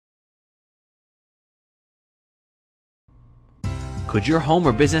Could your home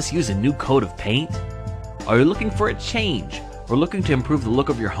or business use a new coat of paint? Are you looking for a change or looking to improve the look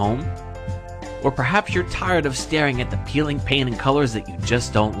of your home? Or perhaps you're tired of staring at the peeling paint and colors that you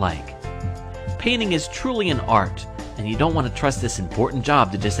just don't like. Painting is truly an art, and you don't want to trust this important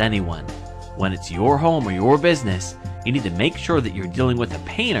job to just anyone. When it's your home or your business, you need to make sure that you're dealing with a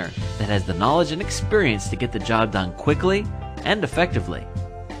painter that has the knowledge and experience to get the job done quickly and effectively.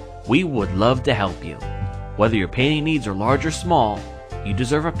 We would love to help you. Whether your painting needs are large or small, you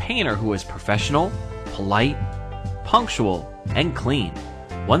deserve a painter who is professional, polite, punctual, and clean.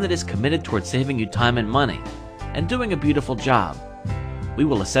 One that is committed towards saving you time and money, and doing a beautiful job. We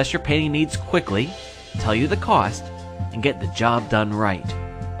will assess your painting needs quickly, tell you the cost, and get the job done right.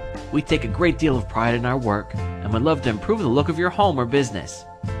 We take a great deal of pride in our work, and would love to improve the look of your home or business.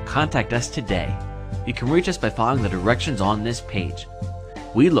 Contact us today. You can reach us by following the directions on this page.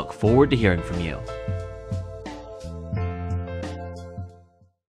 We look forward to hearing from you.